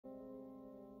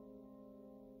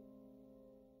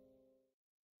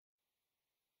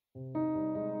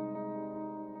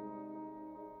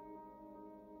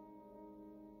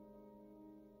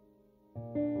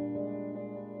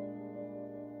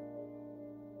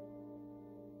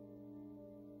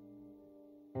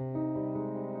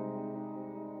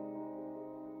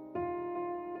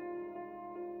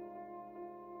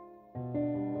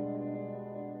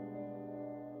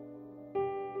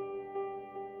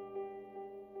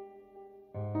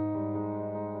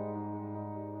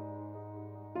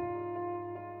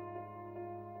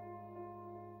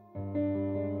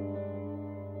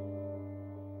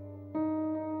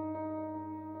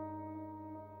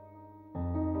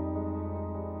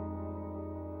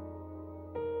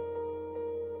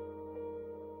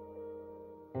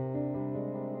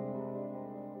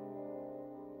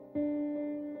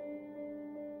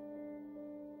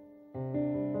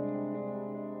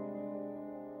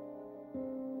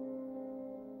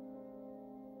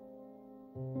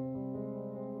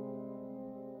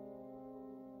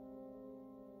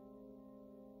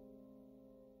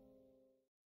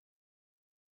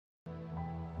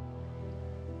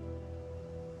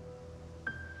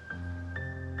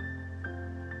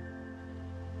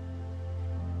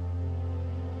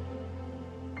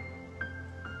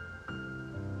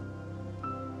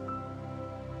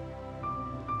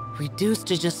Reduced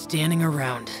to just standing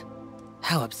around.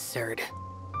 How absurd.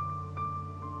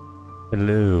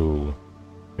 Hello,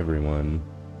 everyone.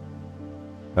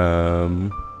 Or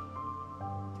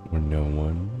no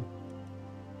one.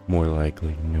 More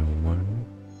likely, no one.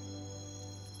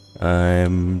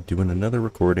 I'm doing another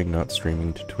recording, not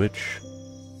streaming to Twitch.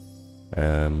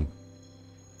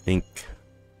 Think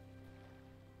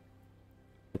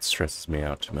it stresses me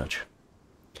out too much.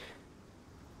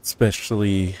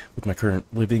 Especially with my current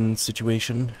living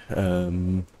situation.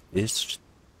 It's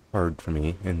hard for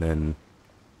me, and then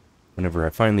whenever I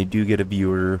finally do get a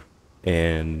viewer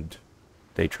and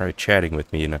they try chatting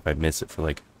with me, and if I miss it for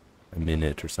like a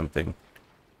minute or something,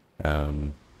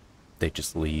 they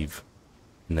just leave,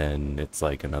 and then it's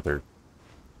like another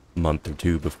month or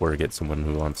two before I get someone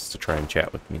who wants to try and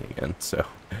chat with me again. So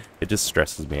it just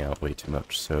stresses me out way too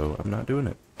much, so I'm not doing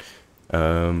it.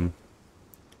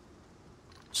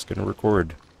 Just gonna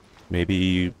record.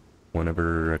 Maybe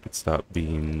whenever I could stop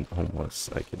being homeless,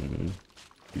 I can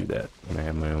do that when I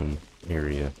have my own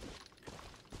area.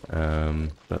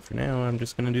 But for now, I'm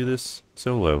just gonna do this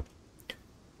solo,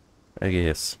 I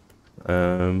guess.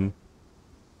 Does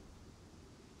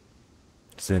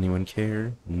anyone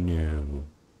care? No.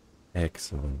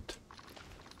 Excellent.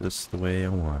 Just the way I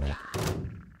want it.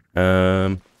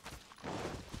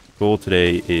 Goal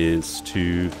today is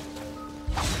to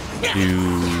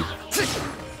do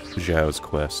Xiao's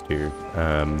quest here.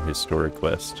 His story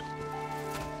quest.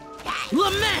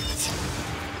 Lament!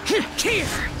 Here!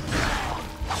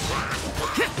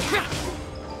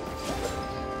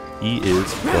 He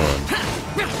is fun.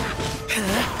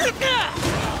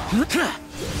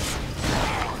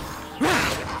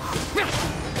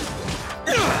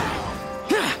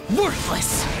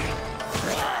 Worthless!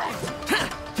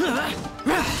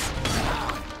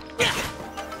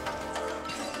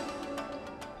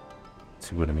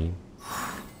 See what I mean?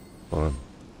 Fun.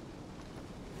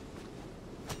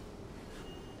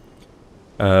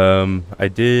 I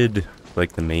did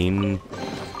like the main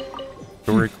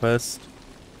story quest.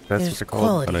 That's what they're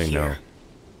called. I don't even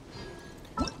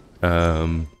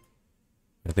know.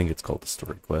 I think it's called the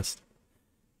story quest.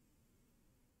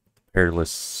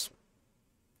 Perilous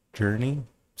Journey,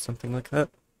 something like that.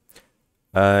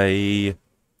 I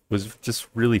was just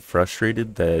really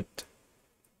frustrated that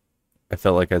I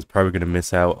felt like I was probably going to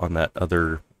miss out on that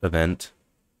other event.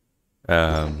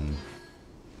 The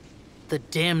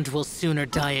damned will sooner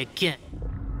die again.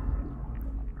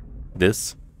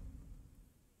 This.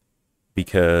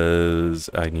 Because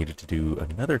I needed to do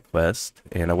another quest,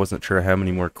 and I wasn't sure how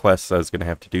many more quests I was going to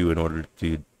have to do in order to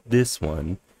do this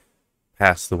one,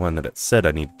 past the one that it said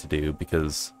I needed to do,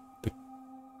 because the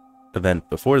event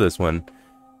before this one,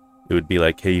 it would be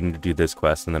like, hey, you need to do this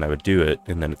quest, and then I would do it,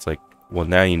 and then it's like, well,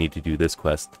 now you need to do this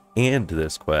quest and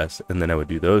this quest, and then I would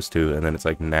do those two, and then it's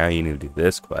like, now you need to do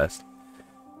this quest.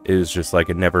 It was just like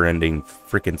a never-ending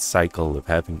freaking cycle of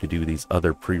having to do these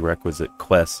other prerequisite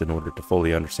quests in order to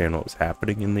fully understand what was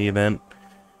happening in the event.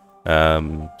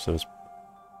 So it's,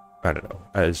 I don't know.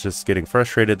 I was just getting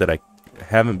frustrated that I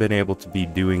haven't been able to be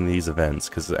doing these events,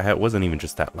 because it wasn't even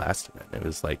just that last event. It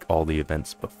was like all the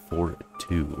events before it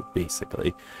too,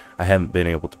 basically. I haven't been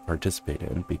able to participate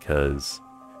in because,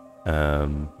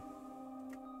 you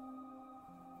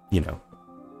know,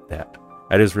 that.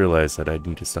 I just realized that I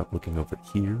need to stop looking over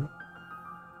here.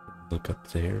 Look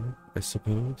up there, I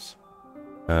suppose.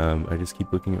 I just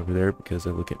keep looking over there because I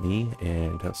look at me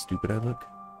and how stupid I look.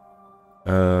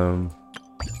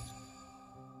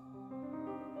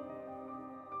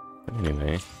 But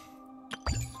anyway.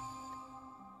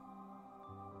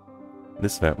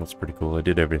 This event was pretty cool. I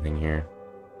did everything here.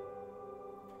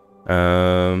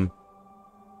 I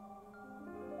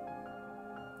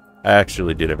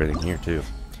actually did everything here too.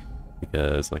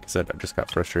 Because, like I said, I just got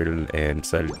frustrated and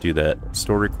decided to do that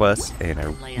story quest, and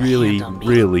I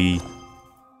really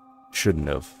shouldn't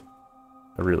have.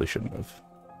 I really shouldn't have.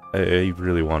 I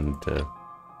really wanted to.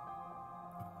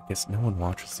 I guess no one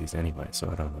watches these anyway, so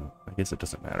I don't know. I guess it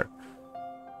doesn't matter.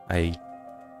 I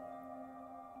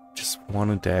just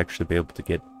wanted to actually be able to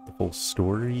get the whole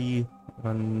story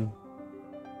on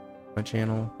my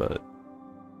channel, but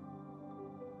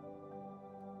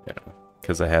yeah,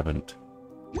 because I haven't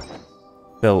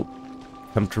felt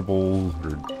comfortable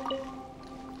or,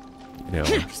 you know,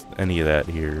 just any of that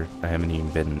here. I haven't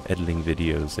even been editing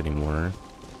videos anymore,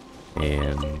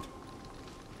 and I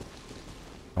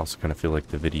also kind of feel like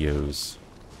the videos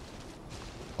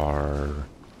are,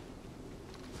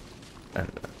 I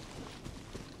don't know.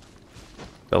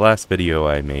 The last video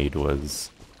I made was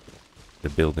the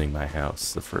building my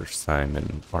house the first time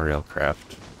in RL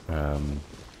Craft.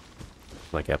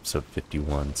 like episode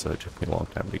 51, so it took me a long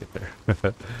time to get there.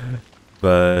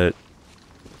 But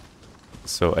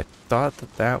so I thought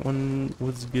that that one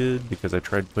was good because I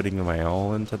tried putting my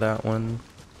all into that one,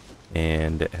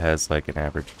 and it has like an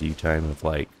average view time of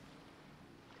like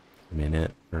a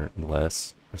minute or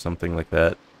less or something like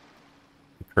that.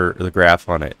 The graph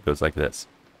on it goes like this.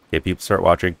 Okay, people start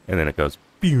watching, and then it goes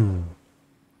pew,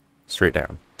 straight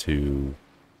down to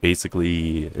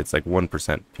basically it's like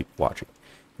 1% people watching.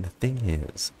 And the thing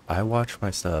is, I watch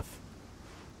my stuff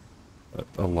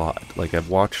a lot. Like I've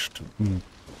watched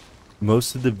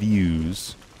most of the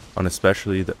views on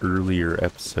especially the earlier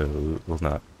episode. Well,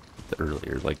 not the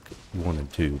earlier, like 1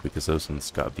 and 2, because those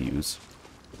ones got views.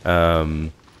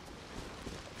 But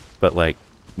like,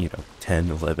 you know, 10,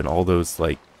 11, all those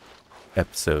like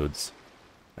episodes.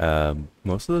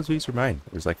 Most of those views are mine.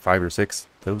 There's like 5 or 6.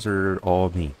 Those are all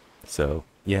me. So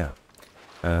yeah.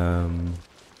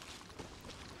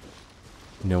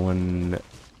 No one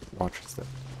watches them.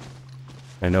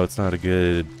 I know it's not a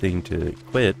good thing to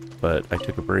quit, but I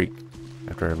took a break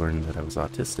after I learned that I was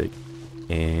autistic,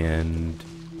 and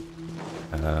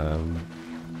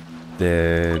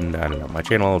then I don't know. My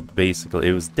channel basically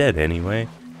it was dead anyway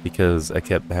because I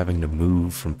kept having to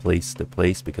move from place to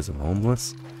place because I'm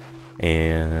homeless,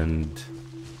 and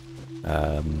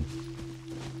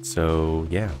so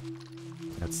yeah,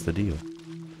 that's the deal.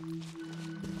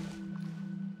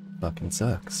 Fucking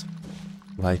sucks.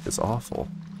 Life is awful.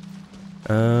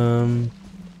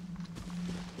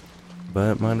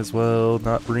 But might as well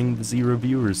not bring the 0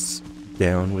 viewers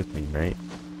down with me, right?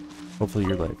 Hopefully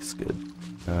your life's good.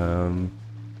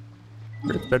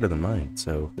 But it's better than mine,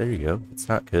 so there you go. It's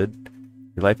not good.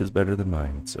 Your life is better than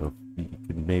mine, so you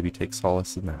can maybe take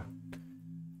solace in that.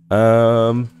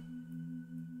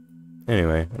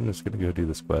 Anyway, I'm just gonna go do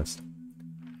this quest.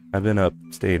 I've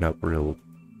been staying up real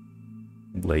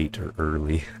late or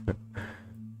early. I've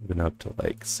been up till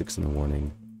like 6 in the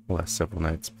morning the last several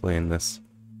nights playing this.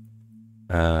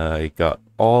 I got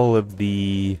all of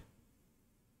the...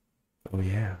 Oh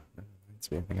yeah,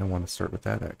 that's me. I think I want to start with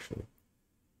that actually.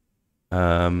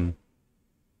 I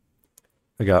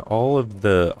got all of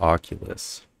the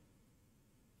Oculus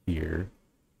here.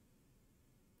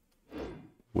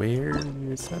 Where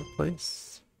is that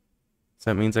place? So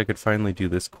that means I could finally do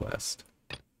this quest.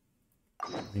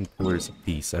 I think Pillars of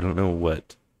Peace. I don't know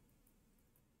what...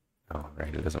 Oh,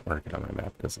 right, it doesn't work on my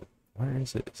map, does it? Where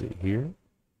is it? Is it here?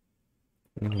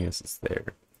 I guess it's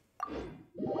there.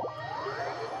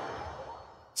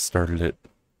 Started it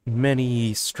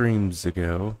many streams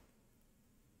ago.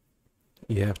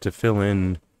 You have to fill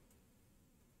in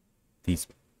these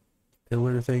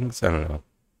pillar things. I don't know.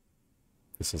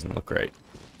 This doesn't look right.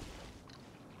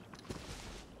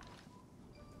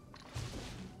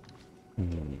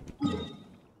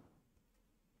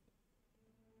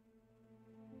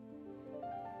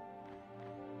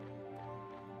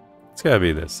 It's gotta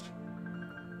be this.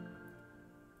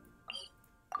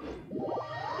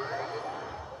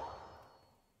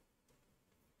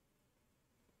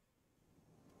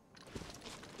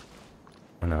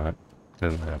 Or not. It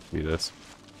doesn't have to be this.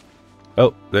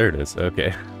 Oh, there it is.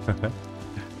 Okay.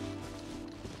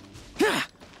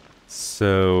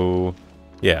 So,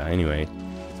 yeah, anyway.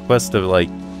 Quest to, like,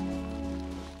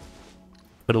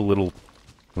 put a little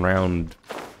round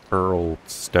pearl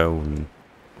stone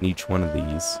in each one of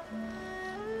these.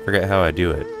 Forget how I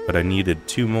do it, but I needed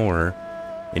 2 more,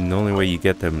 and the only way you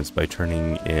get them is by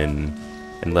turning in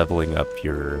and leveling up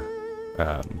your,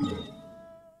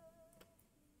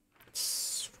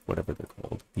 whatever they're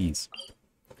called, these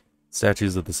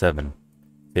Statues of the Seven.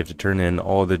 You have to turn in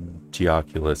all the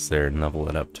Geoculus there and level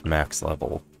it up to max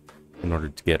level in order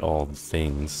to get all the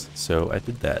things. So I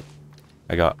did that.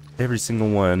 I got every single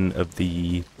one of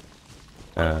the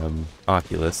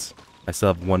Oculus. I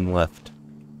still have 1 left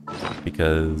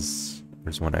because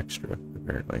there's 1 extra,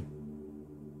 apparently.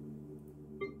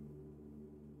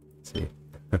 Let's see.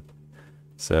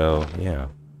 So, yeah.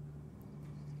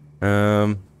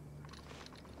 Well,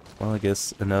 I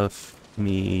guess enough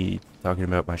me talking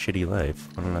about my shitty life.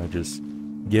 Why don't I just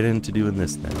get into doing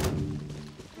this now?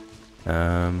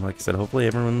 Like I said, hopefully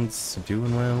everyone's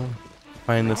doing well.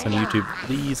 Find this on YouTube.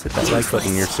 Please hit that like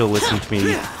button. You're still listening to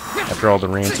me after all the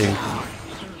ranting.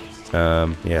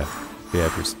 Yeah,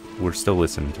 we're still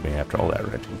listening to me after all that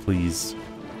ranting. Please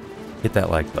hit that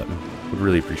like button. Would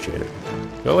really appreciate it.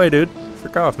 Go away, dude.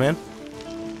 Frick off, man.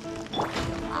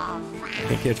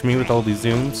 Can't catch me with all these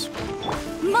zooms.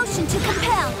 Motion to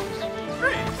compel.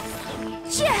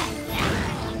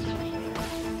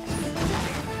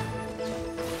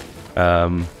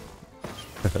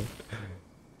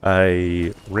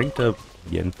 I ranked up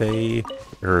Yenfei,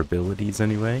 her abilities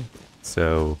anyway,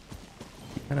 so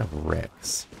he kind of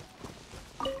wrecks.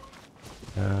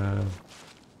 Well,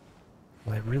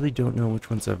 I really don't know which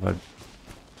ones I've done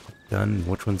and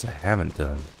which ones I haven't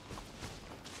done.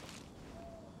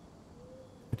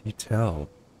 How do you tell?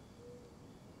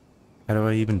 How do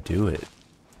I even do it?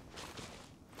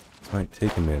 This might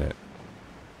take a minute.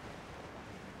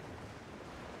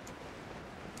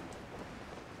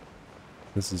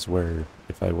 This is where,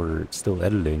 if I were still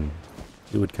editing,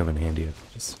 it would come in handy. I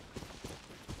could just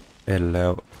edit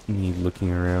out me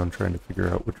looking around trying to figure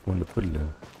out which one to put it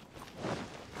in.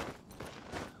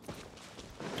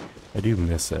 I do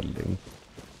miss editing.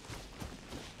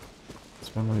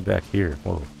 There's one way back here.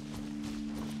 Whoa.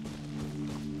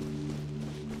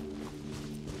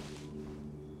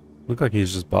 Looked like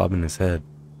he's just bobbing his head.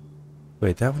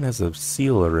 Wait, that one has a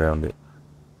seal around it.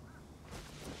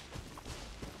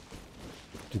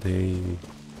 Do they...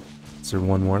 Is there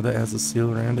one more that has a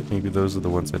seal around it? Maybe those are the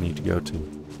ones I need to go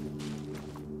to.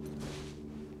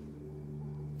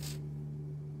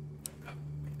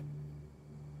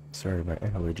 Sorry, my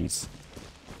allergies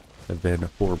have been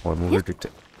horrible. I'm allergic to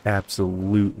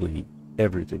absolutely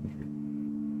everything here.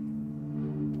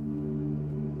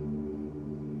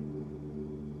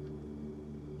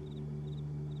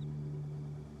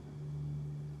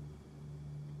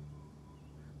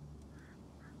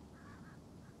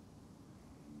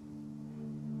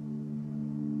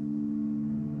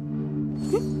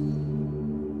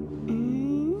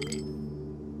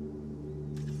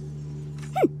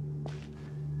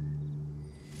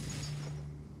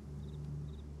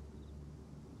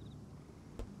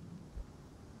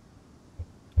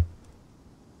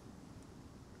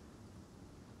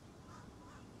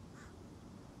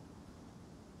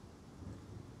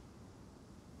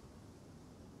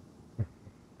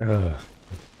 Ugh.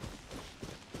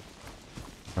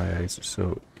 My eyes are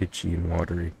so itchy and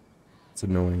watery. It's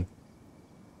annoying.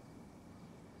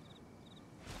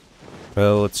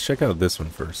 Well, let's check out this one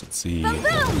first and see if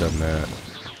I've done that.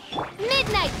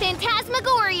 Midnight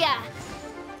Phantasmagoria!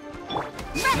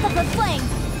 Breath of the Flame!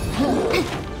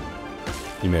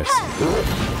 You missed.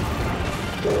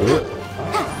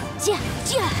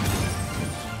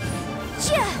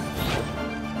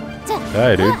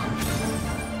 Hi, dude.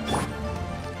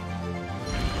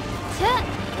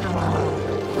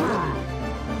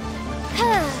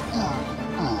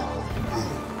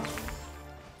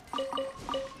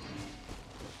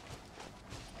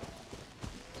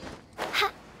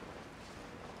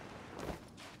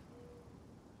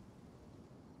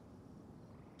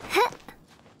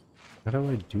 How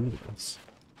do I do this?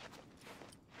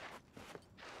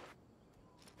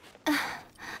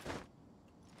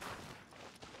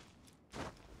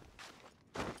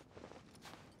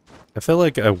 I feel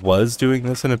like I was doing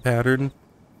this in a pattern,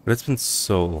 but it's been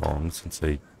so long since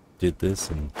I did this,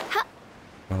 and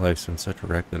my life's been such a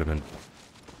wreck that I've been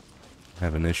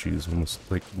having issues, almost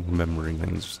like remembering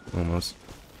things, almost.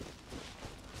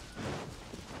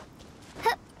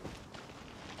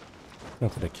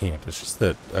 Not that I can't, it's just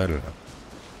that, I don't know.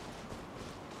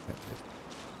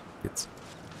 It's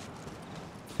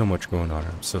so much going on,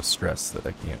 I'm so stressed that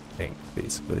I can't think,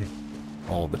 basically,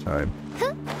 all the time.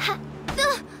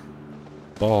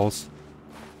 Balls.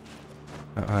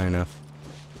 Not high enough.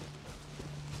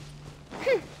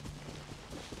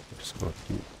 Just go up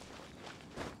here.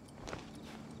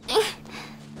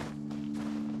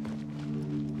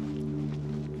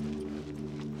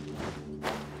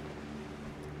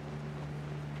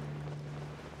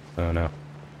 Oh no.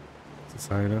 Is this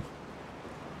high enough?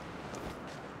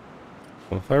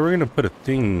 Well, if I were gonna put a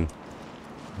thing,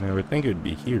 I would think it would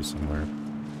be here somewhere.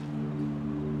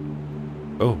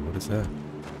 Oh, what is that?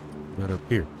 Right up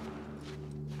here.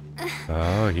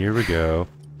 Oh, here we go.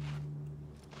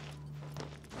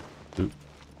 Oop.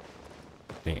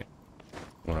 Dang it.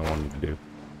 What I wanted to do.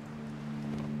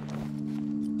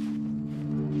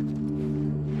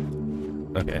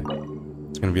 Okay.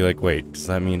 It's gonna be like, wait, does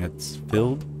that mean it's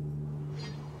filled?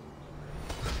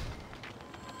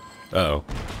 Uh-oh.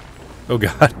 Oh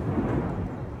god.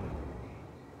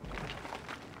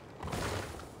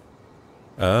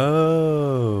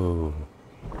 Oh.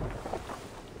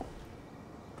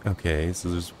 Okay, so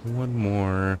there's one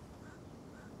more.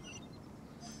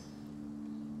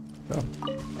 Oh.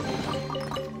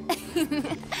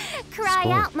 Cry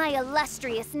Score. out my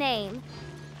illustrious name.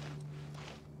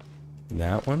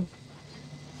 That one?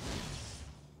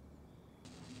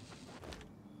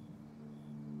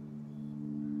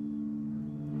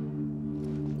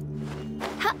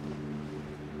 Ha!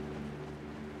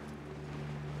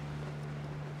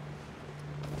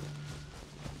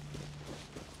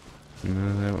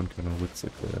 No, that one kind of looks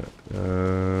like that.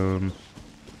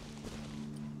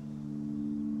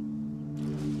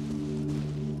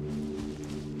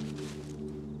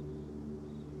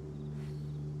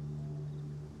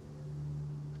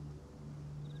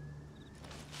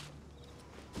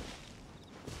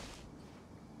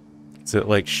 So it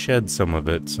like shed some of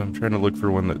it, so I'm trying to look for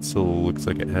one that still looks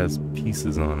like it has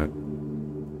pieces on it.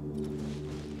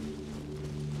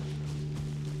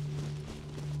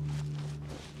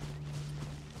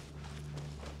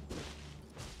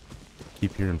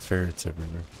 Keep hearing ferrets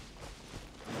everywhere.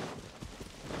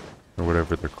 Or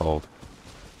whatever they're called.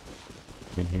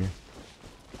 In here.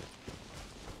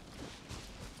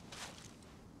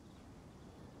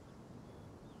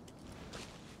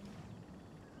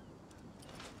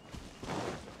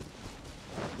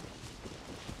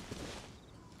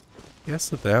 Guess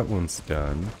that one's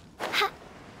done.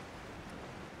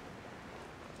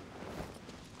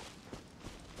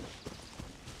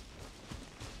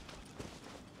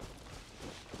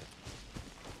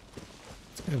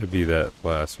 It's gotta be that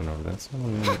last one over there. That's the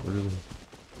only one that really...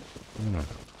 I don't know.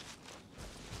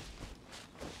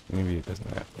 Maybe it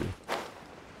doesn't have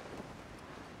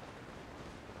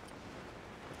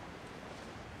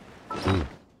to. Ooh.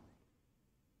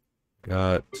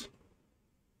 Got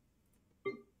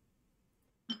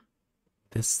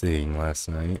this thing last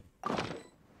night. I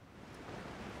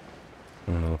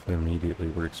don't know if it immediately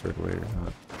works right away or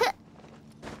not.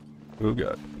 Oh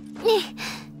god.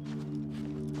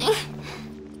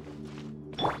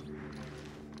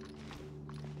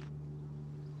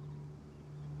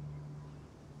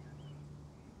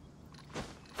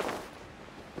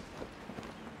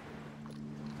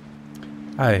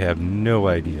 I have no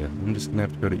idea. I'm just gonna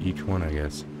have to go to each one, I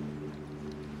guess.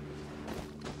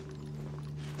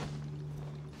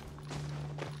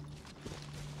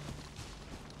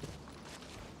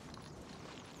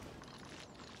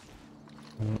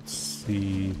 Let's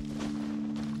see.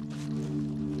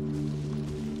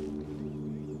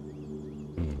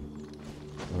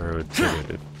 Where I would put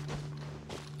it.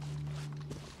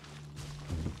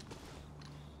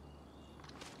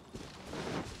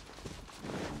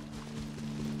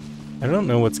 I don't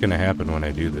know what's gonna happen when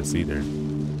I do this either.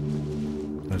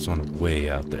 There's one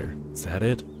way out there. Is that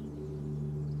it?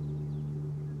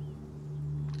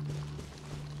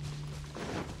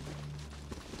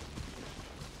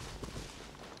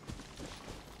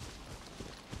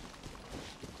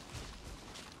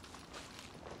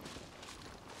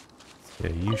 Yeah,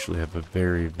 I usually have a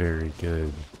very, very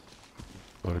good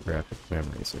photographic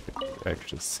memory, so I can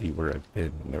actually see where I've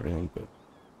been and everything, but...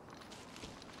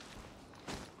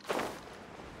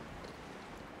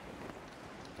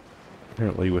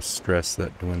 apparently with stress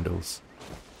that dwindles.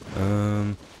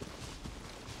 I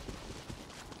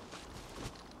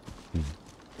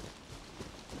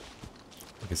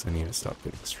guess I need to stop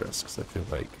getting stressed because I feel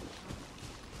like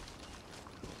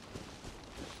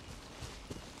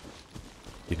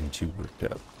getting too worked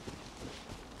up.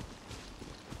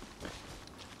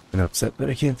 And upset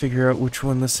that I can't figure out which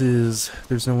one this is.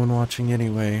 There's no one watching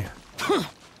anyway.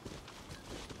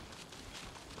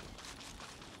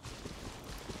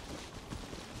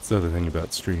 The other thing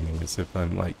about streaming is if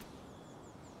I'm like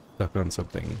stuck on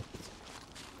something,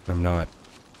 I'm not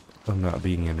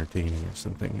being entertaining or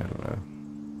something. I don't know.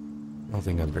 I don't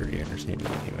think I'm very entertaining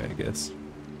anyway, I guess.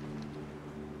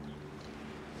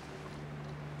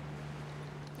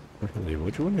 Really,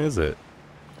 which one is it?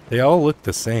 They all look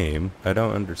the same. I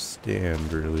don't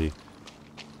understand really.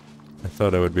 I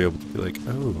thought I would be able to be like,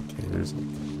 oh, okay, there's like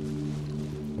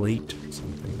a plate or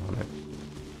something on it.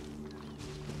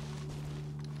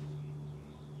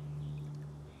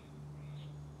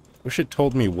 Wish it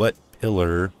told me what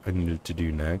pillar I needed to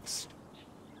do next.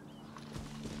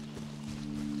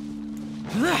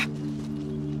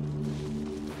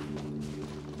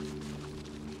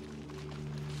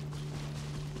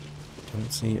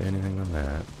 Don't see anything on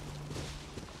that.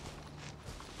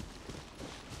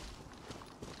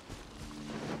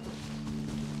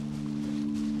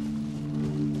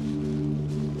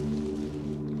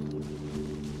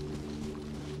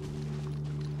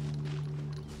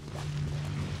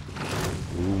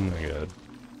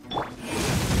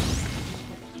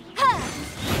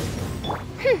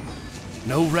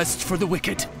 No rest for the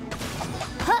wicked.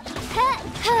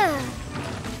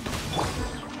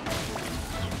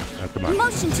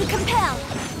 Motion to compel.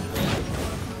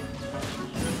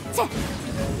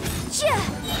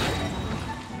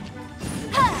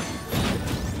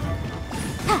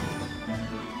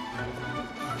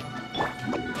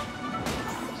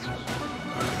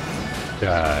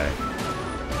 Die.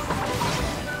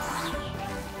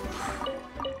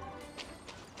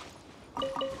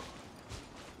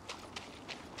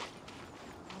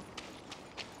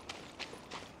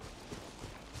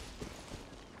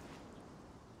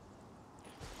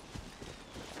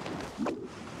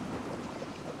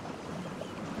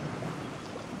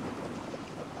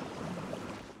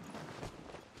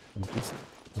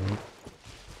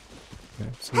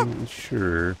 absolutely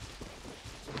sure.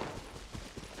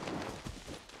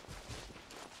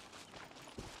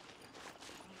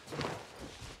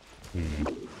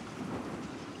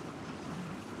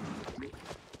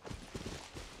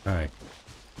 Hi.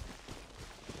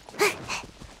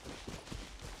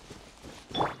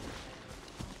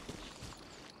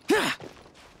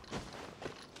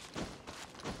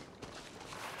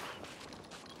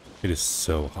 It is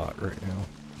so hot right now.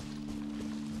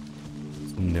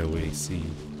 There's no AC.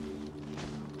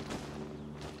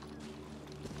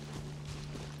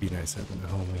 Be nice having a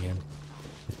home again.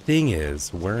 The thing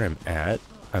is, where I'm at,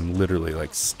 I'm literally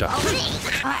like stuck.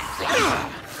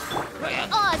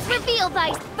 Oz revealed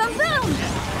by boom boom.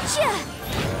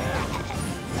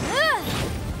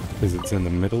 Because it's in the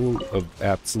middle of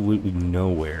absolutely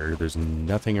nowhere. There's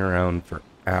nothing around for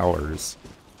hours.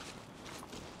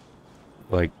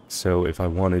 Like, so if I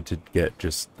wanted to get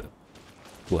just,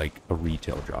 like, a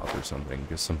retail job or something,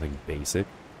 just something basic,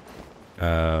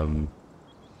 it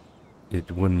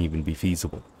wouldn't even be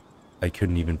feasible. I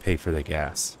couldn't even pay for the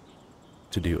gas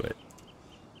to do it.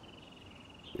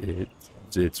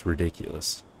 It's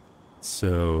ridiculous.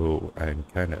 So I'm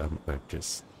kind of like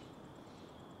just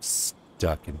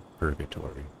stuck in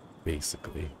purgatory,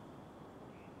 basically.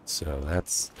 So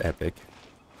that's epic.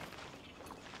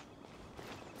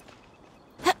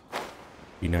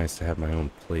 Be nice to have my own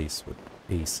place with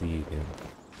AC and...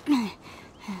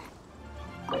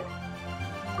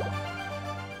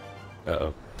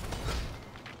 Uh-oh.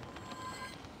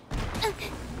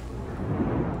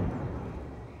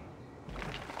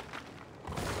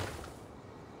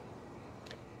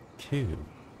 Two.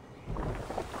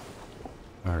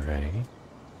 Alright.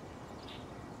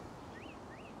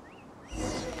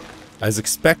 I was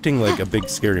expecting like a big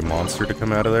scary monster to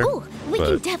come out of there. Ooh, we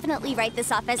can definitely write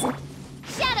this off as an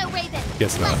Shadow Raven.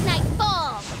 Guess not. Let night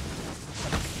fall.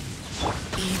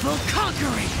 Evil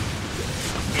conquering.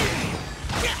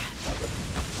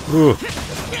 Ooh.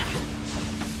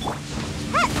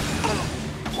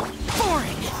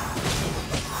 Boring.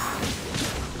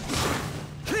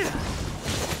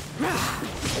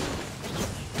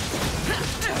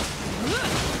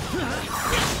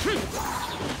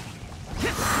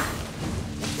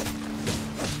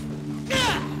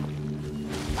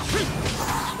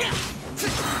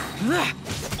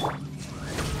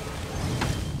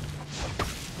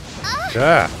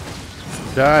 Ah!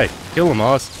 Die! Kill them,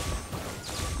 Oz!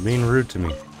 You're being rude to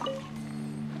me.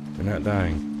 They're not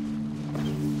dying.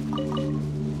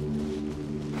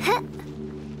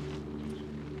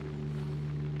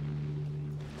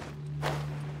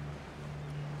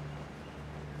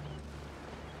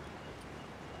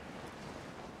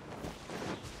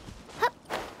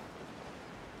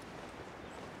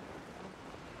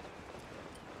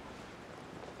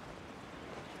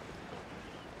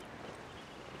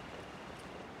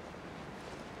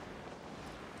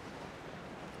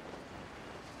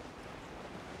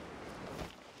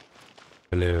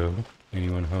 Hello?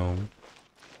 Anyone home?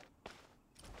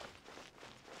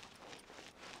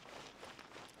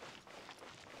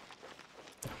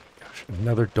 Oh my gosh,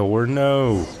 another door?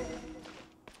 No!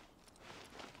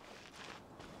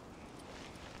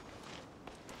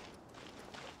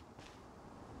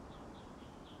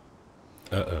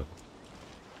 Uh-oh.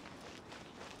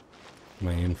 Am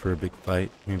I in for a big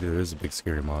fight? Maybe there is a big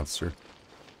scary monster.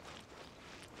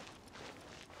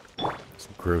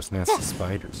 Some gross nasty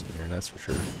spiders in here, that's for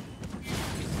sure.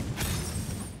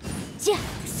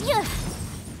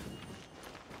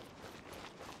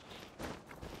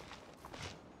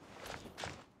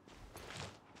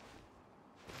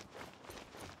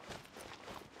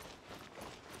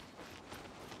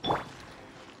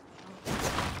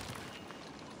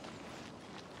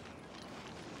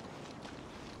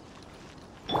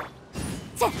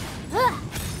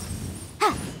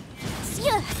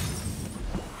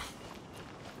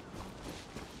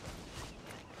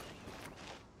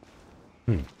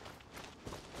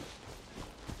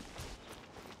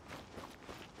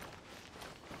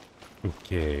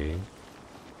 Okay.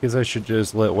 Guess I should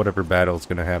just let whatever battle's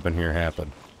gonna happen here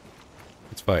happen.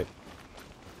 Let's fight.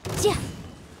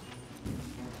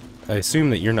 I assume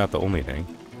that you're not the only thing.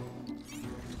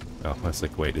 Oh, I was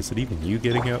like, wait, is it even you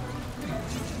getting up?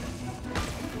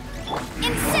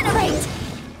 Incinerate!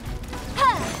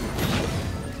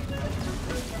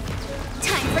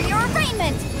 Time for your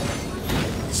arraignment!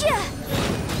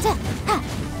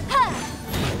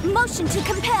 Motion to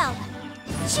compel!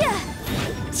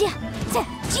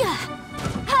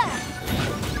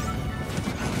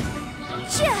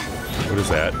 What is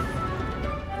that?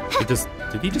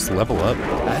 Did he just level up?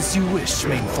 As you wish,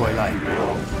 main Fräulein.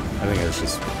 I think I was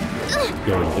just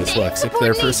going dyslexic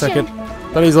there for a second.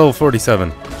 Thought he's level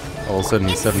 47. All of a sudden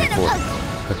he's 74.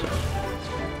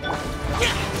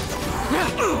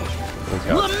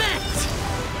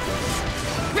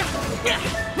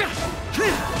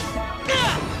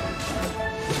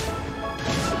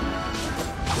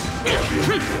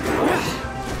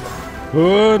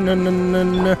 Oh, no, no, no,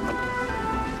 no.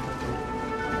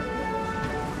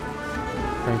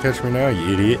 Trying to catch me now,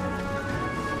 you idiot.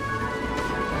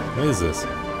 What is this?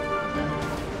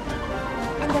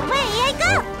 And away I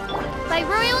go! By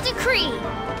royal decree!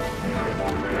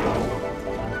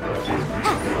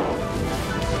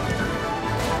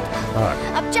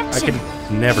 Objection! I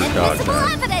can never dodge Invisible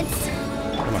that. evidence!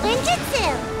 Ninjutsu!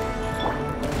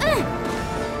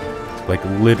 Like,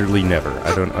 literally never.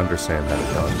 I don't understand how to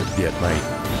dodge it. Yet my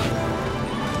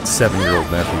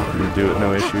 7-year-old nephew can do it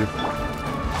no issue.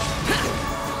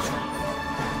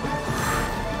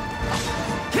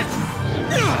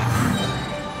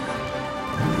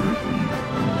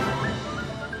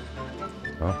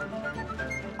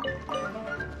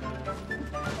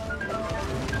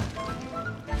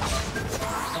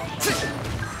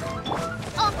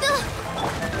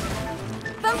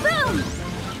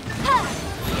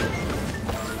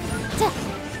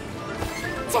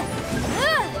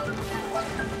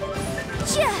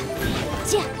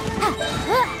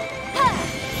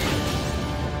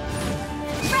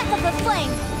 Breath of the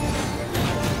flame!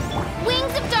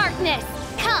 Wings of darkness!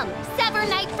 Come, sever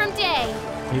night from day!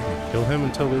 You can kill him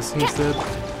until this thing's dead?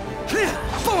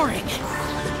 Boring!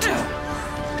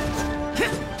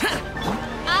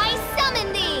 I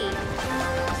summon thee!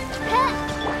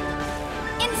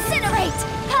 Incinerate!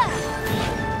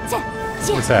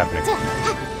 What's happening?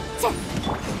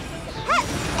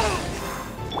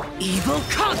 Evil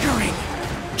conquering!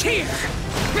 Here!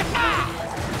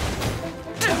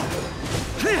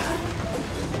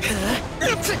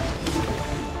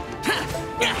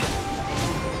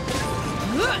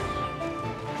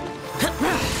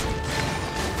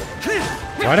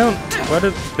 Why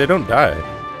do they don't die?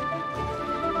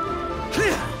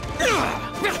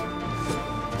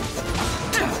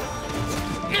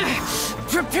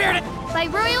 Prepare to... By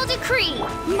royal decree,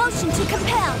 motion to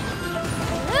compel.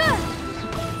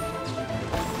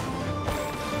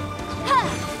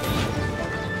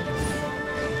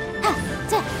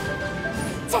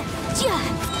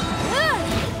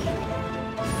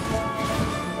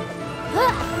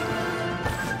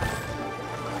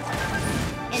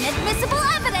 Inadmissible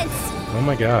evidence. Oh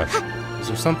my gosh. Is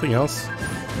there something else?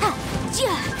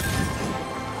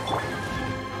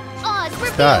 Oz,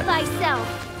 reveal that? thyself.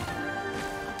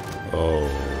 Oh.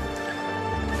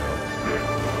 No.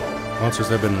 Monsters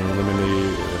have been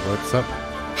eliminated. What's up?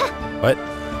 What?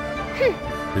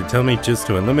 Did you tell me just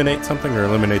to eliminate something or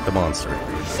eliminate the monster?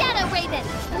 Shadow Raven,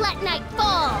 let night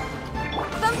fall.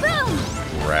 Boom boom.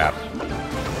 Crap.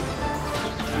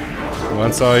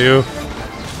 Once saw you.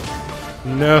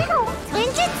 No.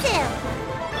 Ninjutsu.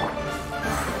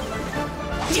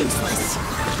 Useless!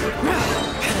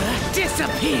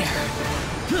 Disappear!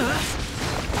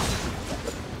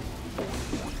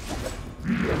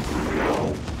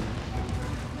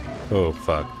 Oh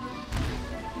fuck.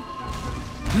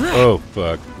 Oh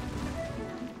fuck.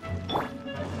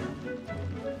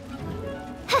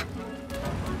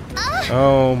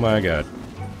 Oh my god.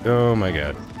 Oh my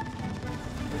god.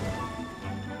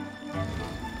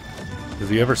 Does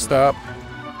he ever stop?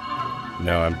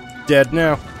 No, I'm dead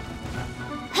now.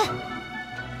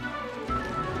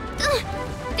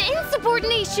 The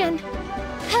insubordination.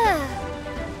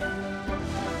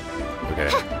 Okay.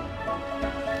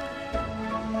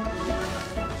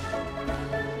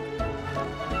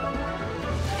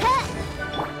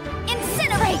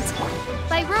 Incinerate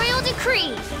by royal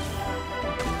decree.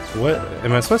 What?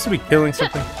 Am I supposed to be killing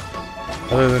something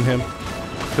other than him?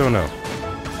 Don't know.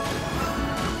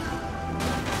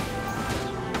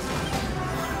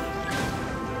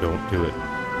 Don't do it.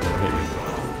 Don't hit me.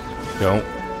 Don't.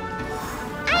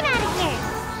 I'm out of here.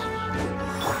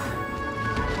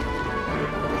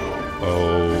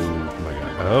 Oh my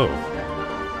god. Oh.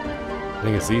 I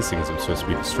think it's these things I'm supposed to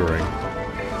be destroying.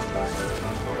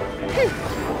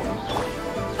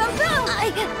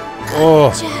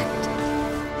 Oh.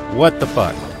 What the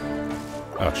fuck?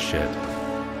 Oh shit.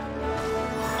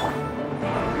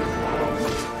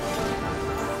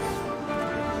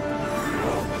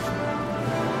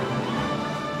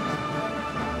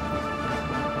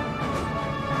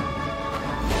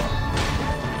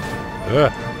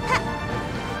 Ugh.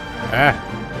 Ah.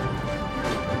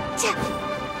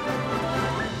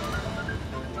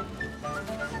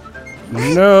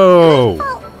 No.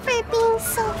 For being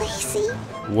so lazy.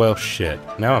 Well, shit.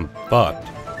 Now I'm fucked.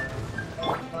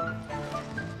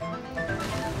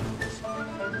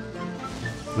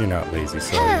 You're not lazy,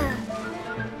 Xiao.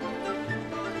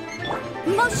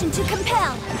 Motion to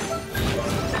compel.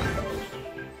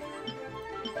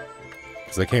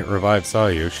 Because I can't revive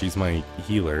Xiao, she's my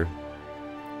healer.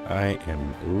 I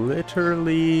am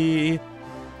literally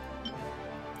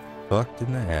fucked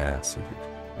in the ass.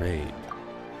 Great.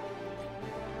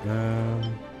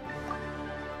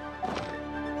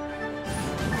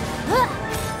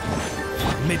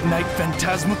 Midnight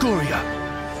Phantasmagoria.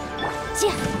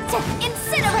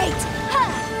 Incinerate.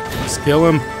 Just kill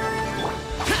him.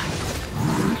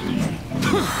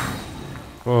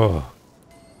 Oh.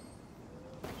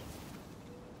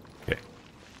 Okay.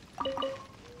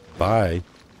 Bye.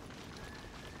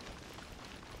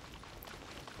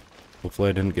 Hopefully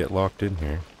I didn't get locked in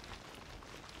here.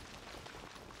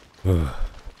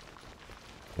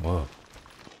 Whoa.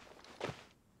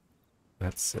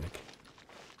 That's sick.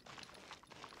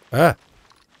 Ah!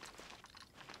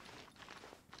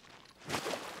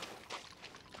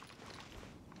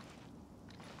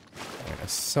 I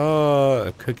saw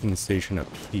a cooking station up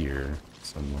here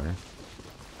somewhere.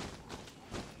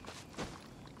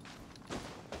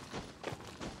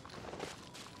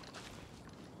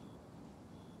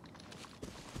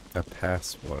 A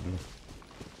past one.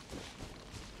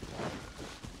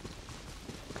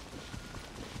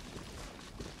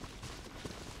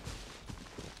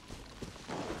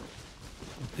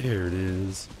 There it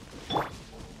is.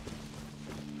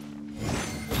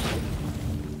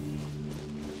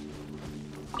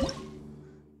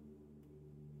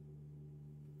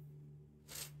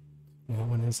 What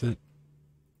one is it?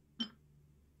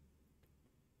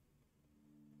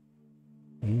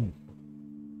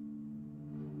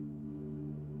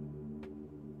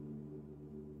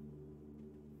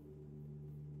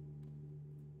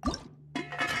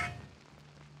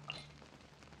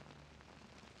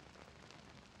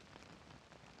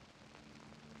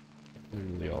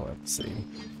 Literally all have the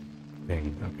same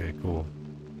thing. Okay, cool.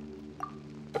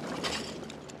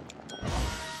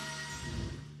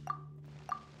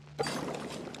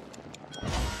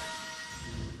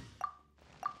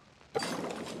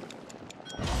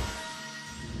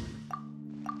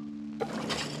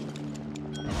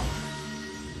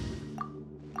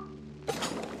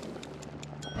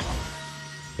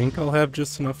 I think I'll have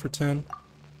just enough for 10.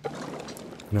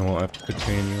 And I won't have to cook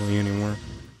manually anymore.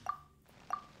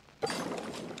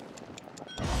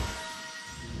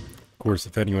 Of course,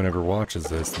 if anyone ever watches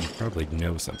this, you probably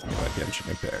know something about Genshin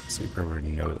Impact, so you probably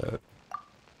already know that.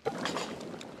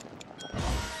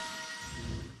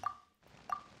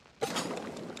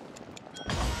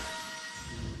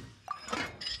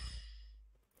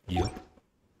 Yep.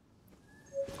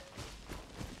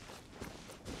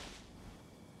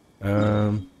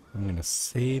 I'm gonna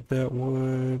save that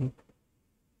one.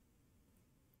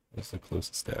 What's the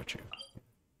closest statue?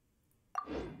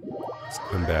 Let's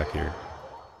come back here.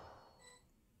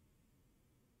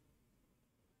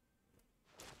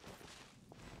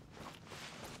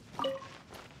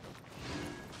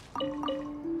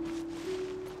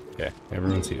 Okay,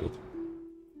 everyone's healed.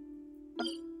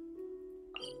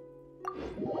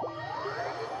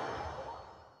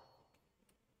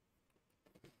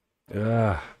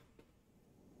 Ah.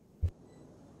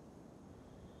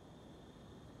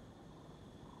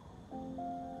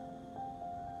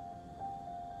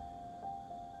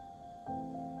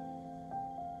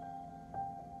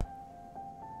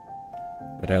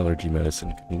 That allergy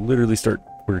medicine can literally start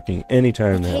working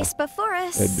anytime now. The case before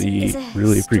us That'd be is a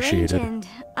really strange appreciated. and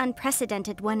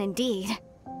unprecedented one indeed.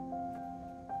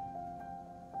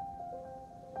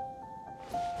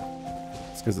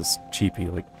 It's because it's cheapy,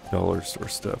 like dollar store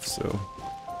stuff, so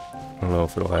I don't know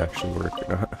if it'll actually work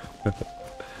or not.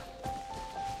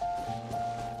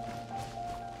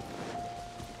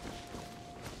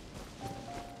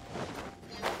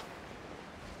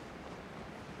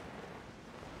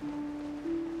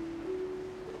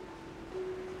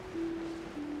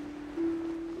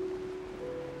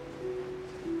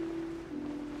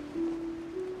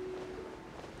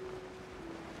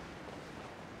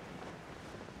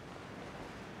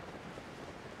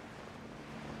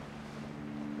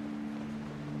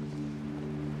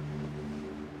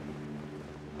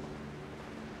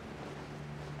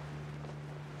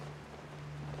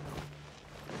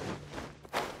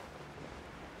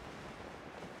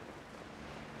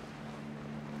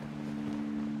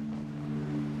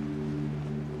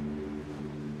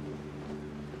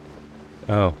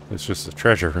 Oh, it's just a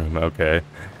treasure room, okay.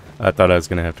 I thought I was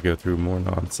gonna have to go through more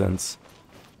nonsense.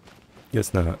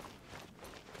 Guess not.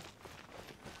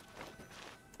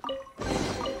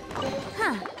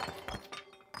 Huh.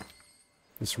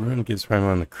 This rune gives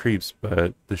Paimon the creeps,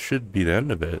 but this should be the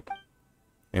end of it.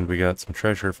 And we got some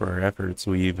treasure for our efforts.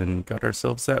 We even got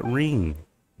ourselves that ring.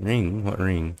 Ring? What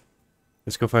ring?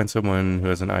 Let's go find someone who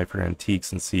has an eye for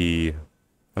antiques and see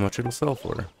how much it'll sell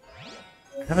for.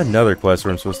 I have another quest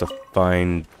where I'm supposed to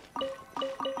find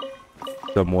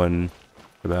someone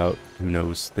about who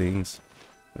knows things.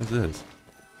 What is this?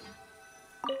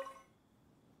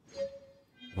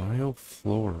 Wild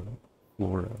flora.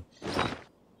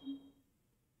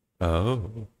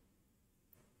 Oh.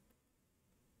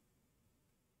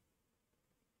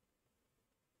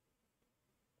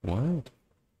 What?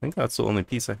 I think that's the only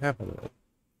piece I have of it.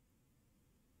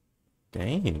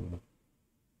 Dang.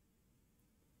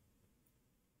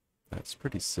 That's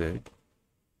pretty sick.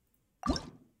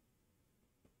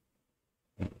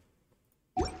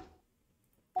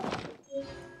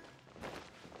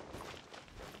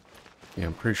 Yeah,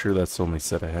 I'm pretty sure that's the only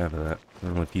set I have of that. The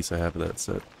only piece I have of that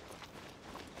set.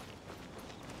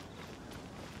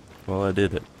 Well, I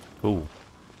did it. Cool.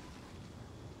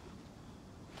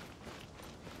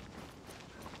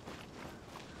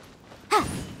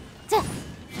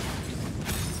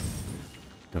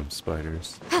 Dumb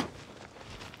spiders.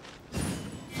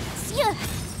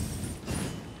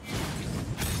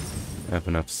 I have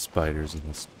enough spiders in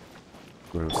this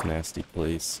gross, nasty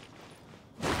place.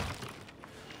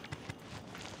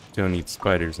 Don't need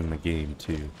spiders in the game,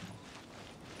 too.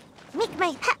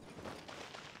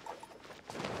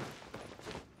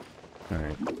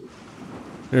 Alright.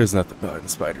 There's nothing behind the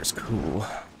spiders. Cool.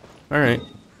 Alright.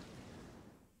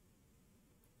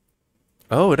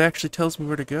 Oh, it actually tells me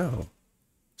where to go.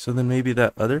 So then maybe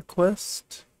that other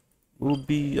quest will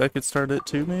be... I could start it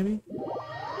too, maybe?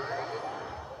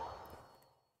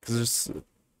 Because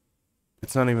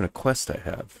it's not even a quest I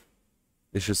have.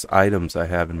 It's just items I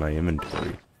have in my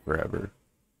inventory forever.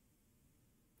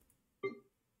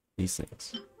 These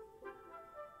things.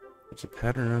 There's a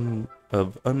pattern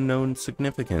of unknown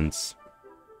significance.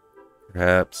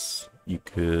 Perhaps you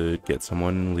could get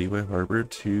someone in Leeway Harbor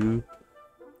to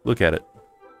look at it.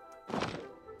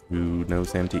 Who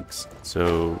knows antiques.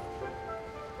 So,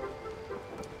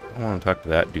 I don't want to talk to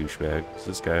that douchebag. It's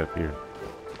this guy up here.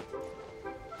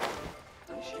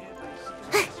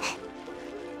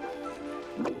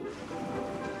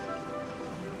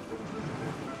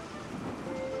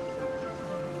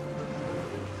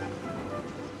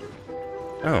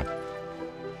 Oh.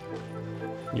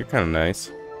 You're kind of nice.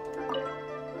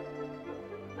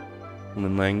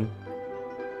 Lin Lang.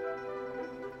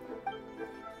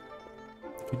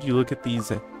 Could you look at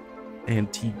these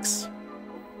antiques?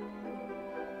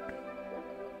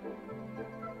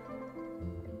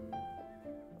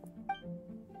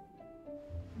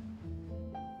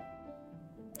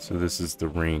 So this is the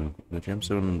ring. The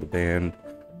gemstone of the band.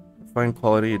 Fine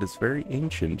quality, it is very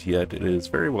ancient, yet it is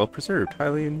very well preserved,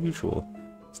 highly unusual.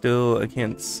 Still, I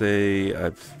can't say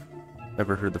I've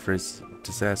ever heard the phrase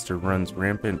disaster runs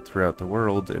rampant throughout the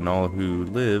world, and all who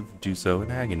live do so in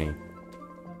agony.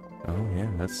 Oh yeah,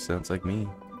 that sounds like me.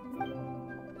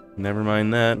 Never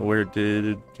mind that, where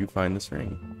did you find this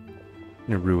ring?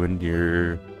 In a ruin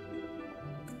near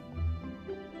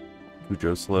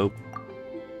Cujo Slope.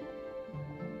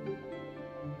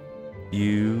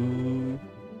 You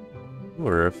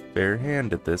are a fair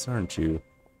hand at this, aren't you?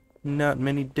 Not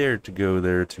many dare to go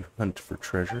there to hunt for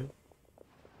treasure.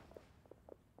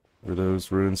 Were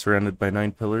those ruins surrounded by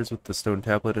 9 pillars with the stone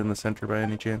tablet in the center by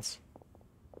any chance?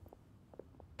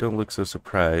 Don't look so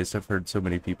surprised. I've heard so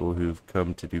many people who've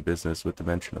come to do business with the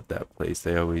mention of that place.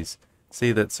 They always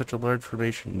say that such a large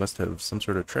formation must have some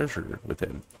sort of treasure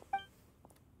within.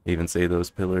 They even say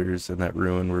those pillars and that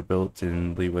ruin were built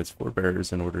in Leeway's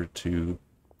forebears in order to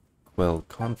quell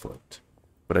conflict.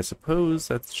 But I suppose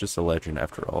that's just a legend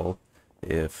after all.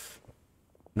 If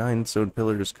 9 stone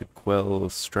pillars could quell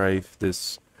strife,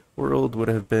 this world would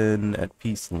have been at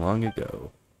peace long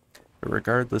ago. But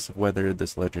regardless of whether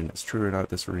this legend is true or not,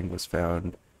 this ring was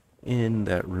found in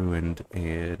that ruin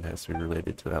and has to be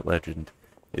related to that legend.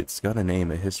 It's got a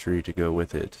name, a history to go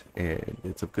with it, and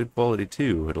it's of good quality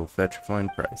too. It'll fetch a fine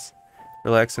price.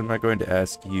 Relax, I'm not going to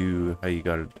ask you how you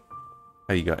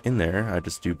got in there. I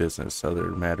just do business.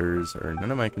 Other matters are none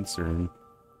of my concern.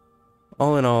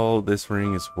 All in all, this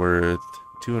ring is worth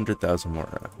 200,000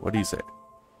 mora. What do you say?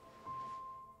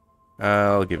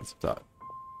 I'll give it some thought.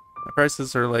 My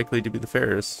prices are likely to be the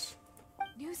fairest.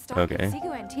 Okay.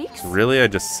 So really, I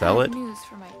just sell it? News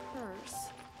for my purse.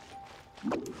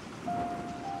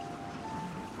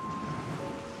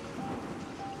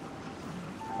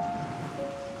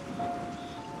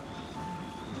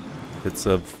 If it's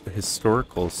of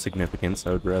historical significance,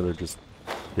 I would rather just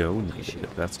donate it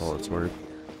if that's all it's worth.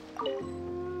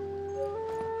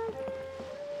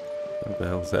 What the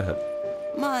hell is that?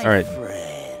 My Alright.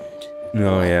 friend.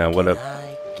 No, yeah, what Can up,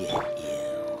 I get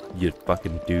you? you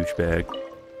fucking douchebag?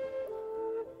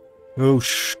 Oh,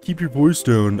 shh, keep your voice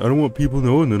down. I don't want people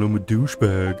knowing that I'm a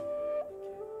douchebag.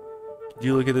 Did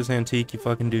you look at this antique, you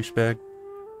fucking douchebag?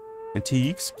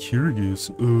 Antiques? Curious.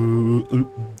 I'm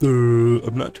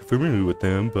not too familiar with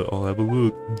them, but I'll have a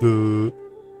look.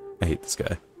 I hate this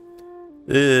guy.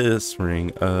 This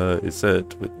ring, is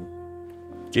set with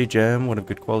J gem, one of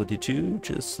good quality too.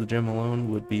 Just the gem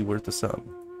alone would be worth a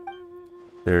sum.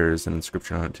 There's an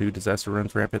inscription on it too. Disaster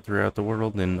runs rampant throughout the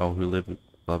world, and all who live,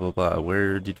 blah blah blah.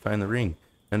 Where did you find the ring?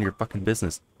 None of your fucking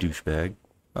business, douchebag.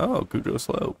 Oh, Kujo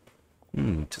Slope.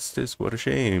 Just what a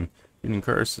shame. Union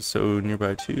Karst is so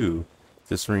nearby too. If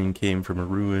this ring came from a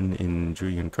ruin in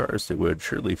Julian Karst, it would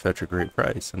surely fetch a great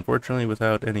price. Unfortunately,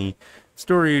 without any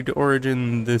storied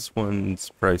origin, this one's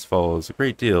price falls a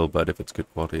great deal, but if it's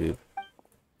good quality,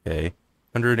 okay.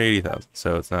 180,000,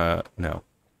 so it's not, no.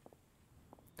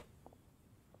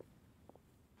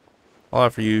 I'll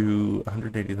offer you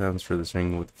 180,000 for this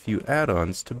ring with a few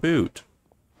add-ons to boot.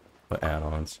 What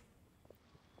add-ons?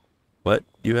 What,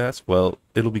 you ask? Well,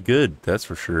 it'll be good, that's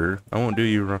for sure. I won't do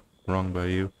you wrong by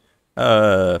you.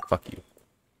 Fuck you.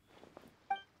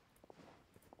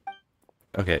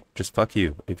 Okay, just fuck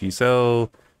you. If you sell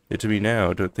it to me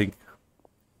now, don't think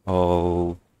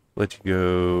I'll let you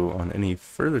go on any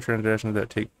further transactions that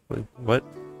take place. What?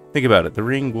 Think about it. The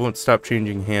ring won't stop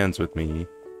changing hands with me.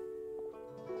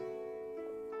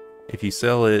 If you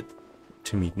sell it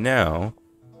to me now,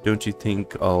 don't you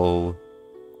think I'll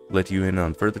let you in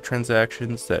on further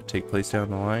transactions that take place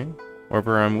down the line?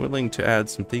 However, I'm willing to add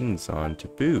some things on to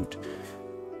boot.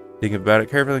 Think about it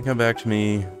carefully and come back to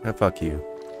me. Fuck you,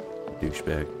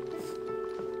 douchebag.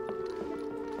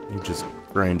 You just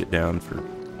grind it down for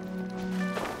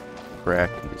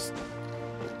crack and just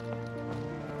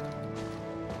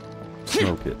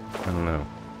smoke it. I don't know.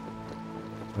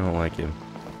 I don't like him.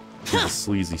 He's a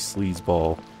sleazy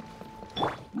sleazeball.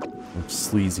 I'm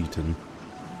Sleazyton.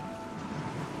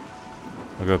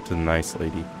 I'll go up to the nice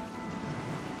lady.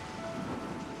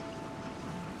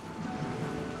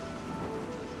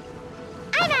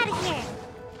 I'm out of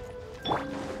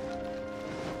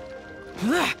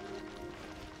here.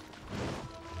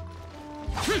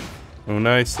 Oh,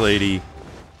 nice lady.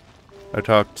 I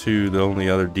talked to the only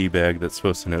other D-bag that's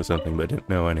supposed to know something but didn't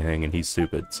know anything, and he's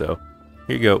stupid, so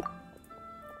here you go.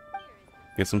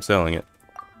 Guess I'm selling it.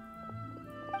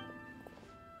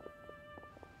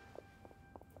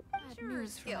 Bad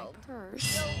news for my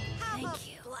purse. Thank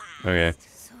you Okay,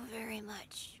 so very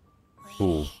much.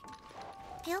 cool.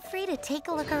 Feel free to take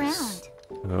a look around.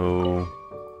 Oh.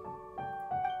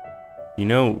 You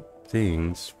know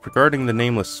things regarding the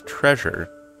nameless treasure.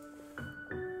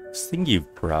 This thing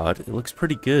you've brought, it looks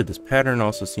pretty good. This pattern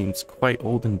also seems quite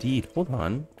old indeed. Hold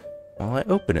on while I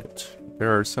open it.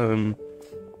 There are some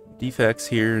defects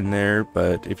here and there,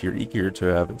 but if you're eager to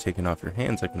have it taken off your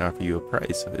hands, I can offer you a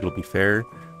price. It'll be fair,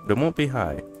 but it won't be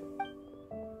high.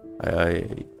 I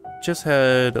just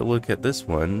had a look at this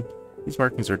one. These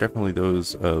markings are definitely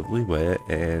those of Liyue,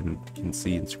 and can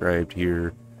see inscribed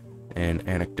here an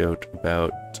anecdote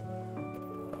about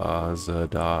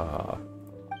Azadaha.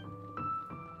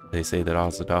 They say that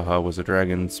Azadaha was a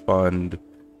dragon spawned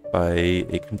by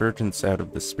a convergence out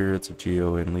of the spirits of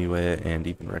Geo and Liyue, and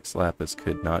even Rex Lapis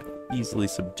could not easily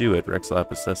subdue it. Rex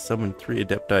Lapis thus summoned 3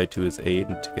 Adepti to his aid,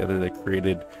 and together they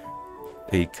created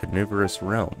a carnivorous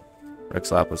realm.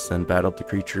 Rex Lapis then battled the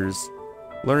creatures,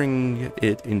 luring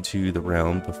it into the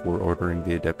realm before ordering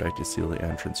the Adepti to seal the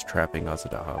entrance, trapping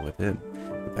Azadaha within.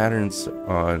 The patterns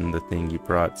on the thing you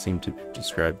brought seem to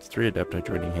describe the 3 Adepti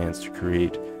joining hands to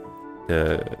create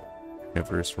the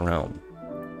carnivorous realm.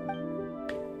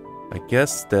 I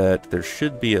guess that there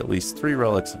should be at least 3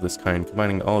 relics of this kind.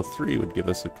 Combining all 3 would give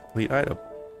us a complete item.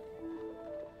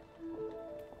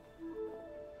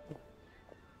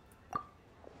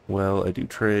 Well, I do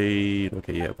trade.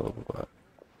 Okay, yeah, blah blah blah.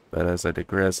 But as I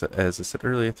digress, as I said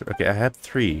earlier, okay, I have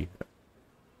 3.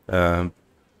 But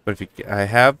if I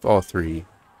have all 3,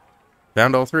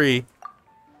 found all 3,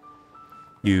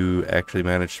 you actually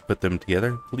managed to put them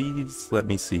together? Please let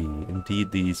me see.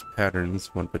 Indeed, these patterns,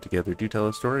 when put together, do tell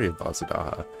a story of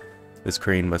Azadaha. This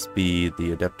crane must be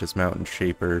the Adeptus Mountain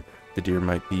Shaper, the deer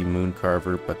might be Moon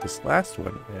Carver, but this last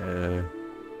one,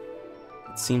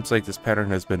 it seems like this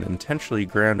pattern has been intentionally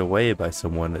ground away by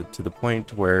someone to the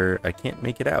point where I can't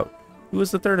make it out. Who was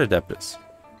the 3rd Adeptus?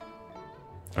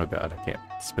 Oh god, I can't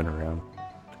spin around.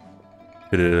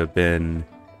 Could it have been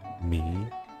me?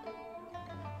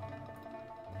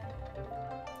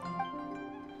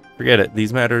 Forget it.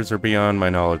 These matters are beyond my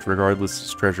knowledge. Regardless,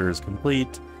 this treasure is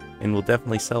complete and will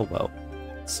definitely sell well.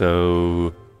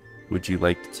 So, would you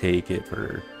like to take it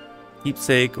for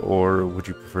keepsake, or would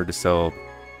you prefer to sell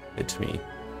it to me?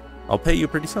 I'll pay you a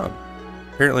pretty sum.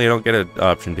 Apparently I don't get an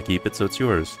option to keep it, so it's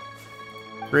yours.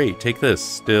 Great, take this.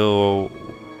 Still,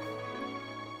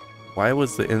 why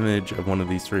was the image of one of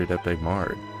these 3 Adepti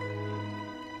marred?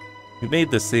 Who made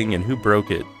this thing and who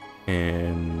broke it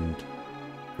and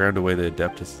ground away the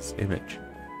Adeptus' image?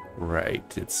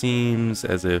 Right, it seems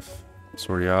as if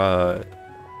Soria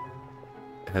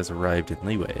has arrived in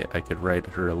Leeway. I could write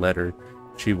her a letter.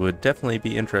 She would definitely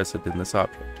be interested in this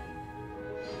object.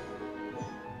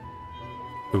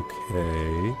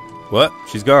 Okay. What?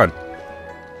 She's gone.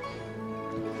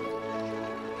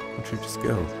 Where'd she just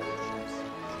go?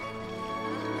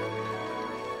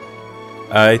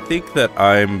 I think that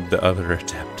I'm the other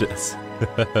Adeptus.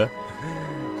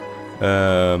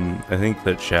 I think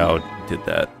that Xiao did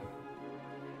that.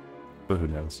 But who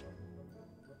knows?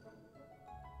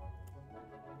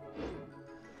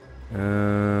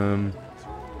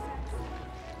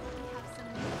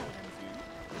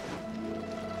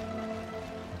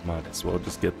 Might as well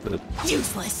just get the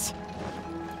Useless.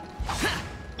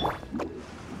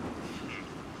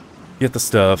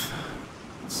 stuff.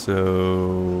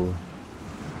 So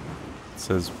it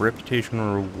says reputation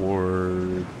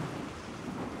reward.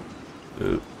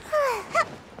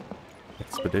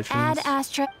 Expeditions. Add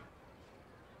Astra.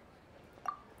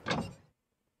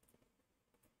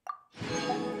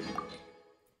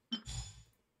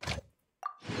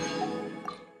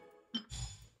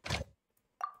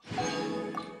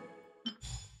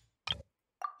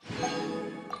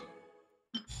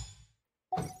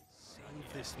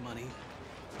 Save this money.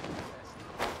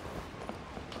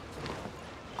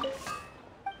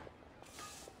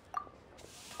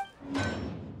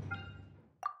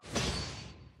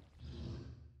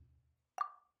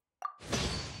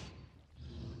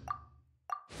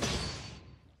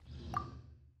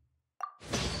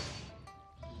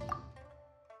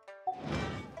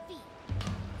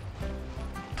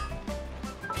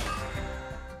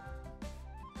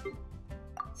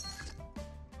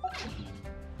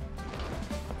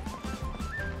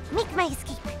 Make my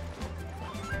escape.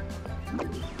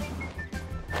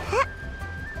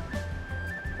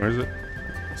 Where is it?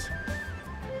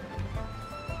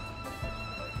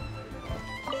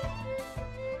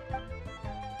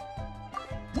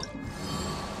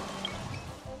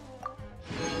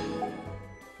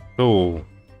 Oh.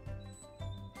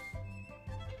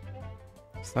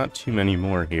 It's not too many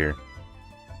more here.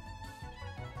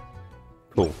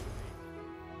 Cool.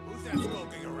 Who's that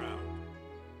skulking around?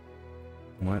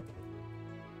 What?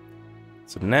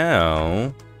 So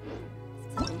now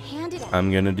Hand it out.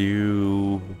 I'm gonna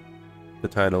do the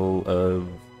title of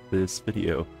this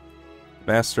video.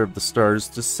 Master of the Stars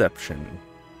Deception.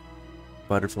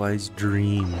 Butterfly's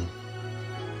Dream.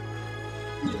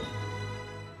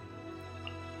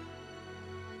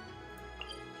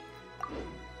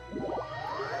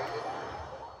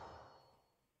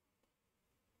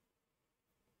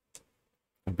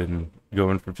 I've been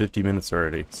going for 50 minutes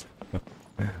already.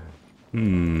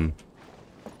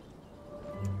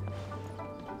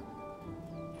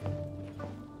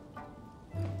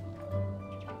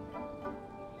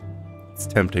 It's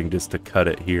tempting just to cut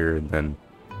it here and then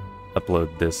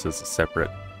upload this as a separate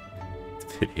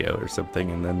video or something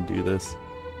and then do this.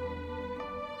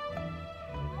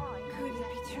 Could it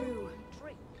be true?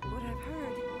 What I've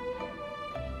heard.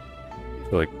 I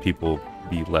feel like people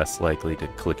be less likely to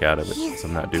click out of it since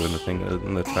I'm not doing the thing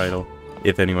in the title,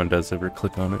 if anyone does ever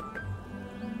click on it.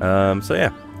 So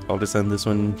yeah, I'll just end this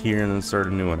one here and then start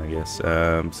a new one, I guess.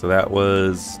 So that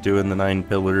was doing the 9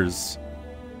 pillars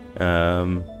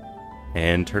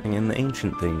and turning in the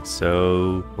ancient things.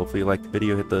 So hopefully you liked the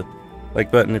video. Hit the like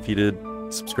button if you did,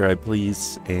 subscribe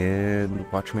please, and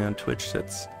watch me on Twitch.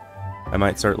 I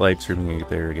might start live streaming it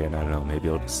there again. I don't know, maybe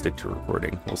I'll just stick to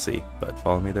recording. We'll see. But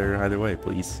follow me there either way,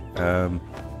 please.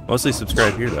 Mostly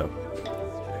subscribe here, though.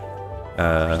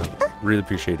 Really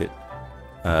appreciate it.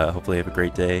 Hopefully you have a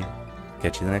great day.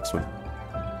 Catch you in the next one.